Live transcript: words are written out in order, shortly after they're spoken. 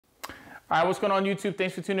Alright, what's going on YouTube?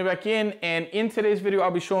 Thanks for tuning back in. And in today's video,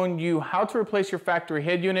 I'll be showing you how to replace your factory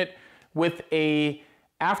head unit with a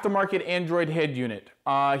aftermarket Android head unit.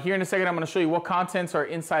 Here in a second, I'm going to show you what contents are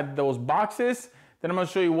inside those boxes. Then I'm going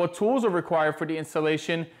to show you what tools are required for the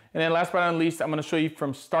installation. And then last but not least, I'm going to show you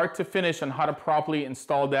from start to finish on how to properly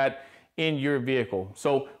install that in your vehicle.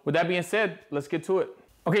 So with that being said, let's get to it.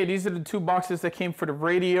 Okay, these are the two boxes that came for the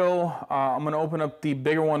radio. I'm going to open up the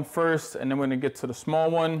bigger one first, and then we're going to get to the small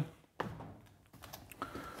one.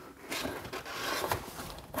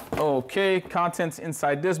 Okay, contents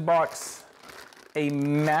inside this box. A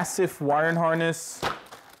massive wiring harness.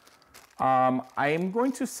 I am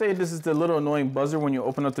going to say this is the little annoying buzzer when you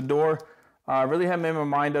open up the door. I really haven't made my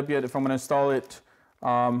mind up yet if I'm going to install it.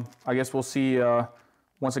 I guess we'll see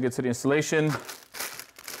once I get to the installation.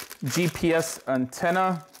 GPS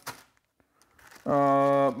antenna.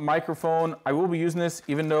 Microphone. I will be using this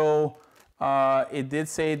even though it did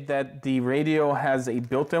say that the radio has a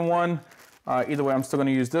built-in one. Either way, I'm still going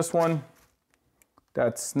to use this one.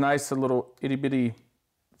 That's nice, a little itty bitty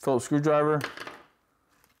Phillips screwdriver.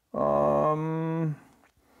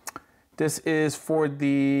 This is for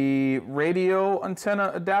the radio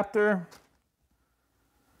antenna adapter.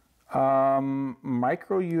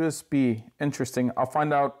 Micro USB, interesting. I'll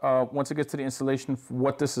find out once it gets to the installation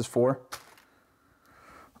what this is for.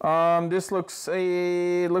 This looks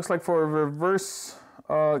like for a reverse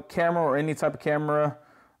camera or any type of camera.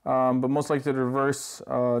 But most likely the reverse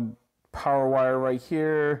power wire right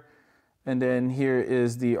here, and then here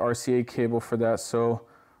is the RCA cable for that. So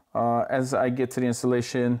as I get to the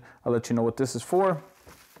installation, I'll let you know what this is for.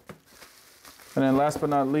 And then last but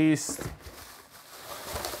not least,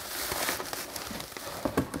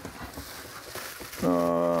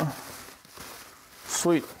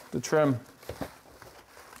 sweet, the trim.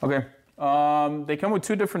 Okay, they come with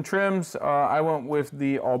two different trims. I went with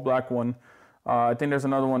the all black one. I think there's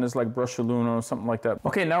another one that's like brushed aluminum or something like that.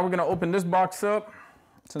 Okay, now we're gonna open this box up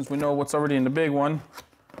since we know what's already in the big one.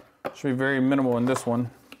 Should be very minimal in this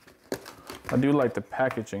one. I do like the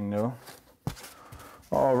packaging though.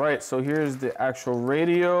 All right, so here's the actual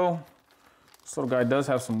radio. This little guy does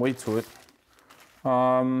have some weight to it.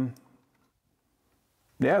 Yeah,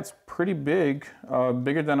 it's pretty big,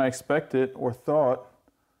 bigger than I expected or thought.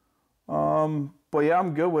 But yeah,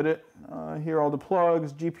 I'm good with it. Here are all the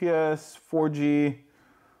plugs, GPS, 4G,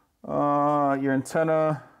 your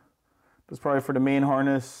antenna. That's probably for the main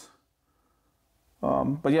harness.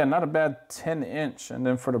 But yeah, not a bad 10-inch, and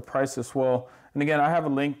then for the price as well. And again, I have a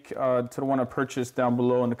link to the one I purchased down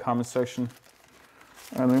below in the comment section.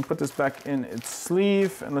 Let me put this back in its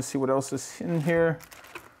sleeve, and let's see what else is in here.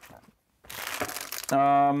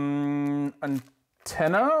 Antenna,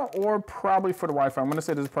 or probably for the Wi-Fi. I'm gonna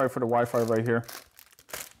say this is probably for the Wi-Fi right here.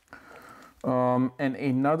 And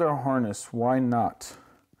another harness, why not?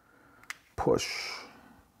 Push.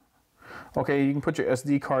 Okay, you can put your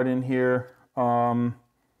SD card in here, or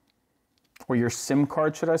your SIM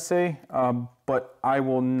card, should I say, but I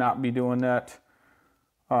will not be doing that.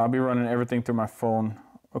 I'll be running everything through my phone.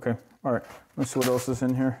 Okay, all right, let's see what else is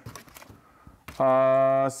in here.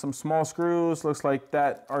 Some small screws, looks like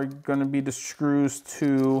that are gonna be the screws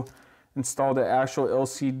to install the actual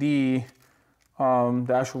LCD,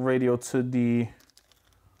 the actual radio to the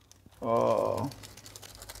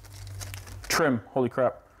trim. Holy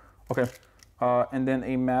crap. Okay. And then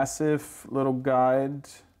a massive little guide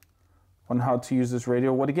on how to use this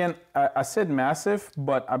radio. What again, I said massive,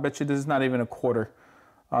 but I bet you this is not even a quarter.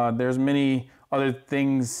 There's many other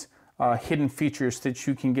things, hidden features that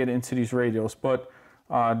you can get into these radios, but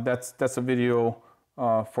that's a video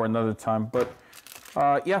for another time. But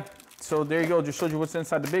yeah, so there you go. Just showed you what's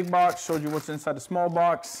inside the big box, showed you what's inside the small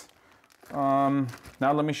box. Now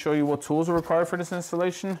let me show you what tools are required for this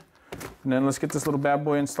installation, and then let's get this little bad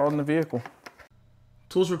boy installed in the vehicle.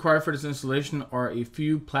 Tools required for this installation are a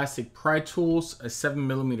few plastic pry tools, a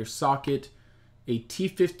 7mm socket, a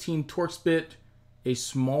T15 Torx bit, a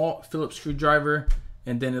small Phillips screwdriver,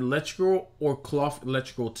 and then electrical or cloth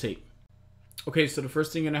electrical tape. Okay, so the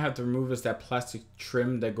first thing you're gonna have to remove is that plastic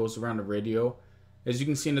trim that goes around the radio. As you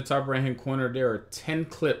can see in the top right hand corner, there are 10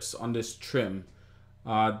 clips on this trim.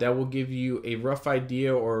 That will give you a rough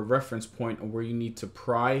idea or a reference point on where you need to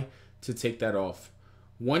pry to take that off.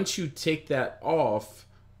 Once you take that off,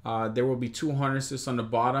 there will be two harnesses on the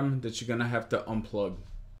bottom that you're gonna have to unplug.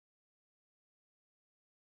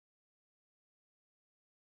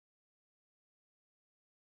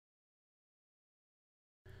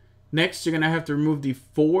 Next, you're going to have to remove the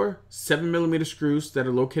 4 7mm screws that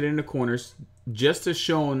are located in the corners, just as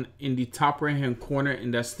shown in the top right hand corner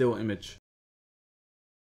in that still image.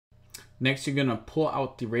 Next, you're gonna pull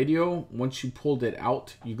out the radio. Once you pulled it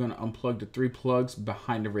out, you're gonna unplug the 3 plugs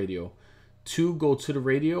behind the radio. 2 go to the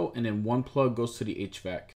radio, and then 1 plug goes to the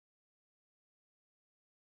HVAC.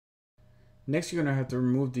 Next, you're gonna have to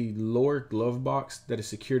remove the lower glove box that is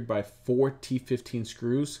secured by 4 T15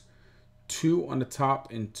 screws, 2 on the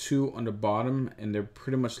top and 2 on the bottom, and they're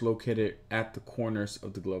pretty much located at the corners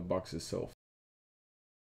of the glove box itself.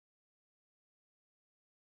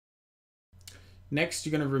 Next,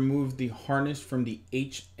 you're going to remove the harness from the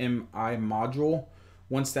HMI module.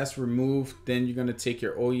 Once that's removed, then you're going to take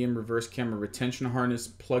your OEM reverse camera retention harness,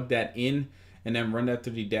 plug that in, and then run that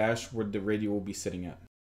through the dash where the radio will be sitting at.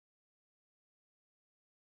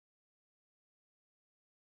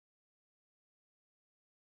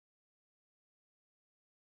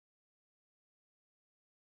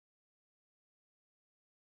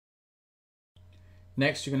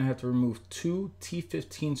 Next, you're going to have to remove 2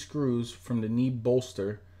 T15 screws from the knee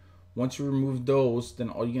bolster. Once you remove those, then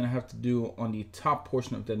all you're going to have to do on the top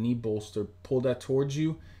portion of the knee bolster, pull that towards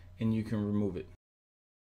you and you can remove it.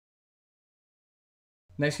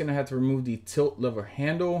 Next, you're going to have to remove the tilt lever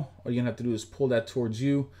handle. All you're going to have to do is pull that towards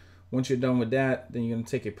you. Once you're done with that, then you're going to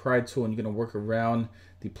take a pry tool and you're going to work around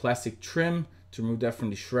the plastic trim to remove that from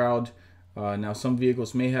the shroud. Now, some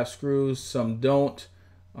vehicles may have screws, some don't.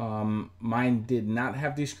 Mine did not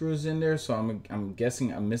have these screws in there, so I'm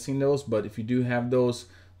guessing I'm missing those. But if you do have those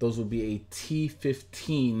will be a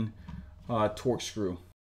T15 torque screw.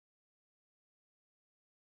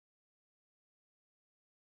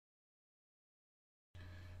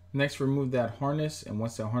 Next, remove that harness, and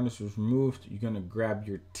once that harness is removed, you're going to grab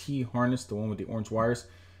your T harness, the one with the orange wires,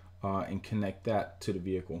 and connect that to the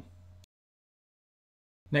vehicle.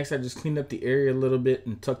 Next, I just cleaned up the area a little bit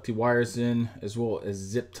and tucked the wires in, as well as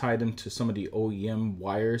zip tied them to some of the OEM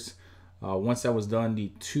wires. Once that was done,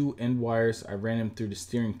 the 2 end wires, I ran them through the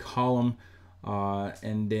steering column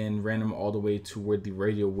and then ran them all the way to where the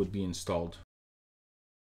radio would be installed.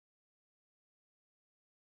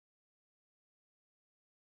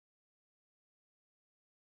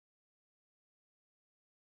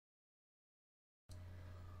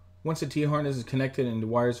 Once the T-harness is connected and the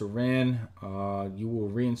wires are ran, you will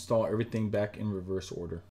reinstall everything back in reverse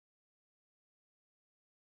order.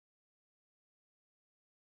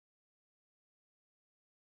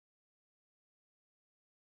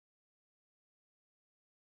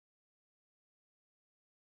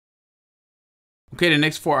 Okay, the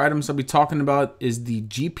next 4 items I'll be talking about is the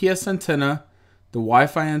GPS antenna, the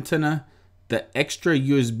Wi-Fi antenna, the extra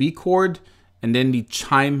USB cord, and then the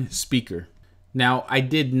chime speaker. Now, I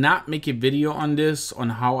did not make a video on this, on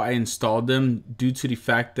how I installed them, due to the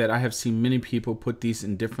fact that I have seen many people put these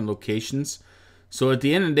in different locations. So at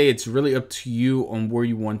the end of the day, it's really up to you on where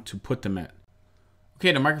you want to put them at.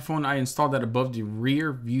 Okay, the microphone, I installed that above the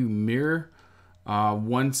rear view mirror.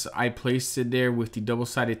 Once I placed it there with the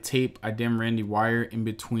double-sided tape, I then ran the wire in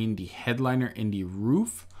between the headliner and the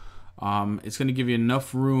roof. It's going to give you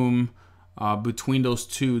enough room between those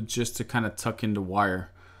two just to kind of tuck in the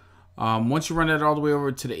wire. Once you run that all the way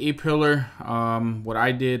over to the A-pillar, what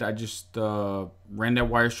I did, I just ran that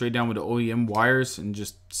wire straight down with the OEM wires and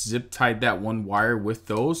just zip tied that one wire with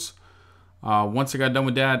those. Once I got done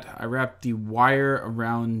with that, I wrapped the wire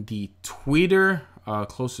around the tweeter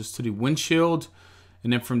closest to the windshield,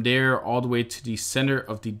 and then from there all the way to the center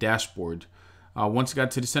of the dashboard. Once I got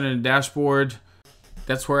to the center of the dashboard,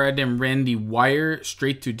 that's where I then ran the wire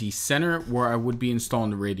straight to the center where I would be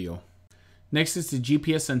installing the radio. Next is the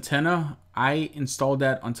GPS antenna. I installed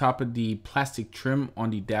that on top of the plastic trim on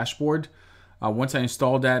the dashboard. Once I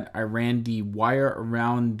installed that, I ran the wire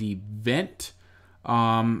around the vent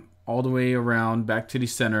all the way around back to the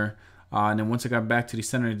center. And then once I got back to the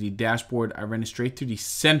center of the dashboard, I ran it straight to the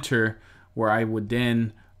center where I would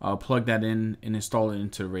then plug that in and install it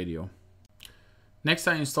into the radio. Next,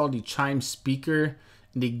 I installed the chime speaker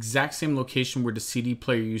in the exact same location where the CD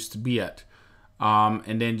player used to be at.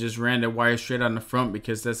 And then just ran that wire straight on the front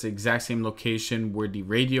because that's the exact same location where the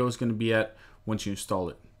radio is going to be at once you install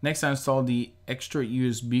it. Next, I installed the extra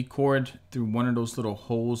USB cord through one of those little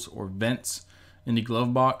holes or vents in the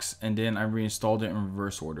glove box, and then I reinstalled it in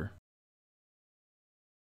reverse order.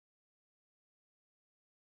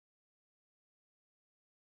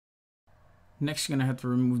 Next, you're going to have to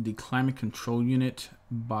remove the climate control unit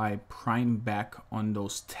by prying back on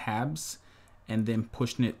those tabs and then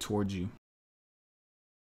pushing it towards you.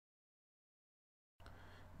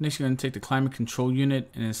 Next, you're going to take the climate control unit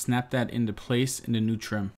and then snap that into place in the new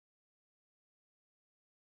trim.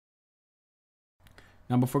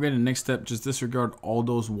 Now, before getting to the next step, just disregard all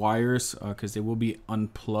those wires because they will be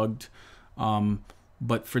unplugged.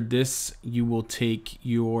 But for this, you will take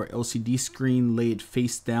your LCD screen, lay it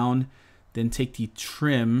face down, then take the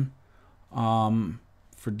trim.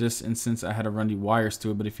 For this instance, I had to run the wires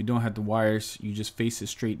to it, but if you don't have the wires, you just face it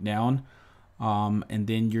straight down. And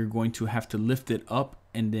then you're going to have to lift it up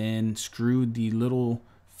and then screw the little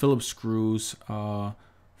Phillips screws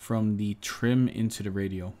from the trim into the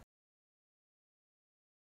radio.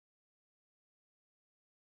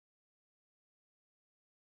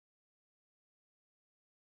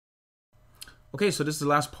 Okay, so this is the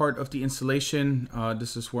last part of the installation.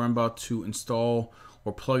 This is where I'm about to install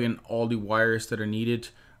or plug in all the wires that are needed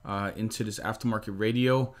into this aftermarket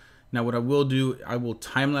radio. Now what I will do, I will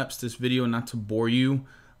time-lapse this video not to bore you.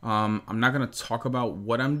 I'm not going to talk about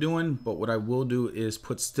what I'm doing, but what I will do is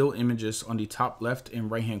put still images on the top left and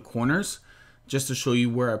right hand corners just to show you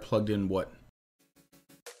where I plugged in what.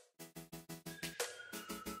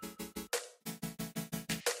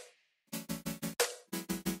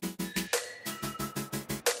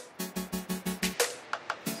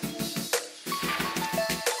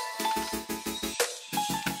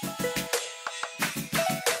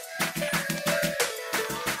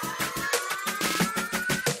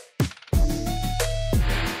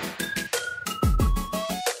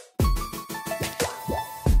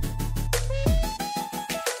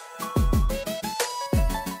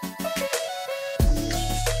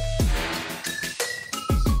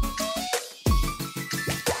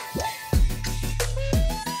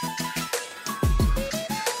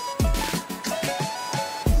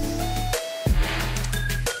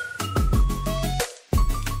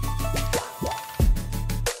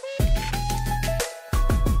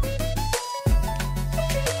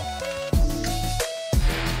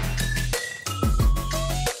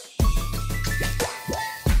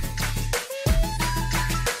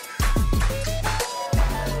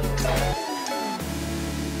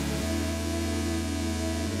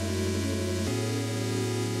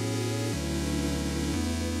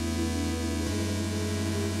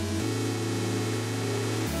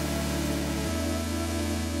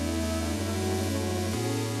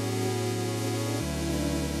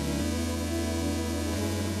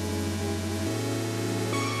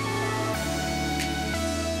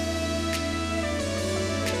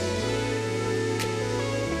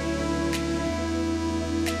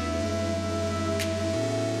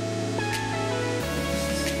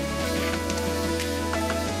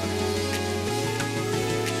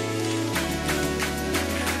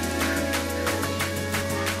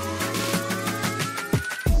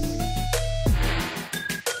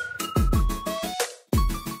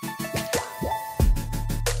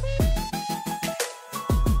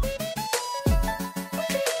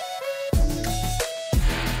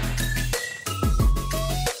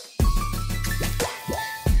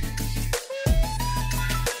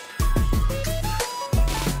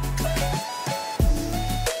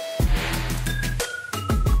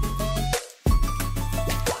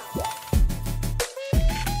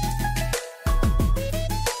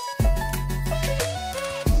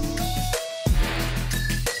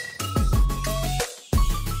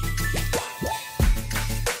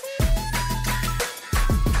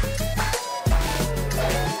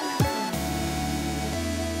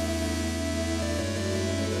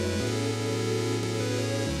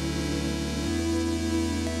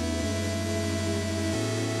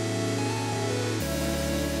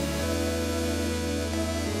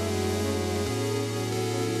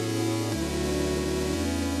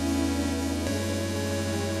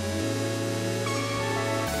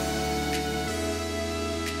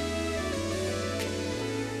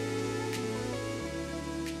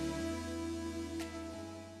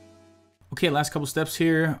 Okay, last couple steps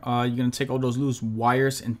here. You're gonna take all those loose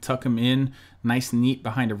wires and tuck them in nice and neat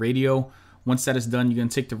behind the radio. Once that is done, you're gonna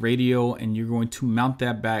take the radio and you're going to mount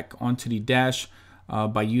that back onto the dash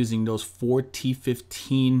by using those 4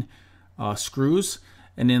 T15 screws.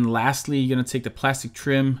 And then lastly, you're gonna take the plastic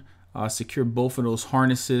trim, secure both of those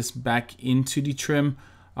harnesses back into the trim,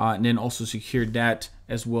 and then also secure that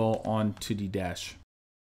as well onto the dash.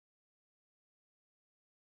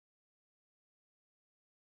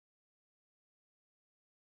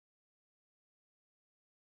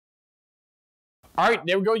 All right,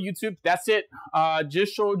 there we go, YouTube. That's it.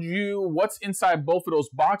 Just showed you what's inside both of those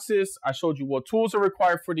boxes. I showed you what tools are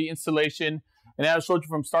required for the installation, and then I showed you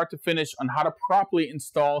from start to finish on how to properly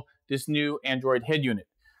install this new Android head unit.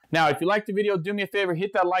 Now, if you liked the video, do me a favor,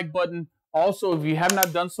 hit that like button. Also, if you have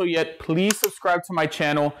not done so yet, please subscribe to my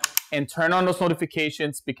channel and turn on those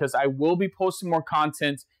notifications because I will be posting more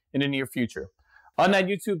content in the near future. On that,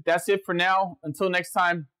 YouTube, that's it for now. Until next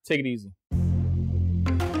time, take it easy.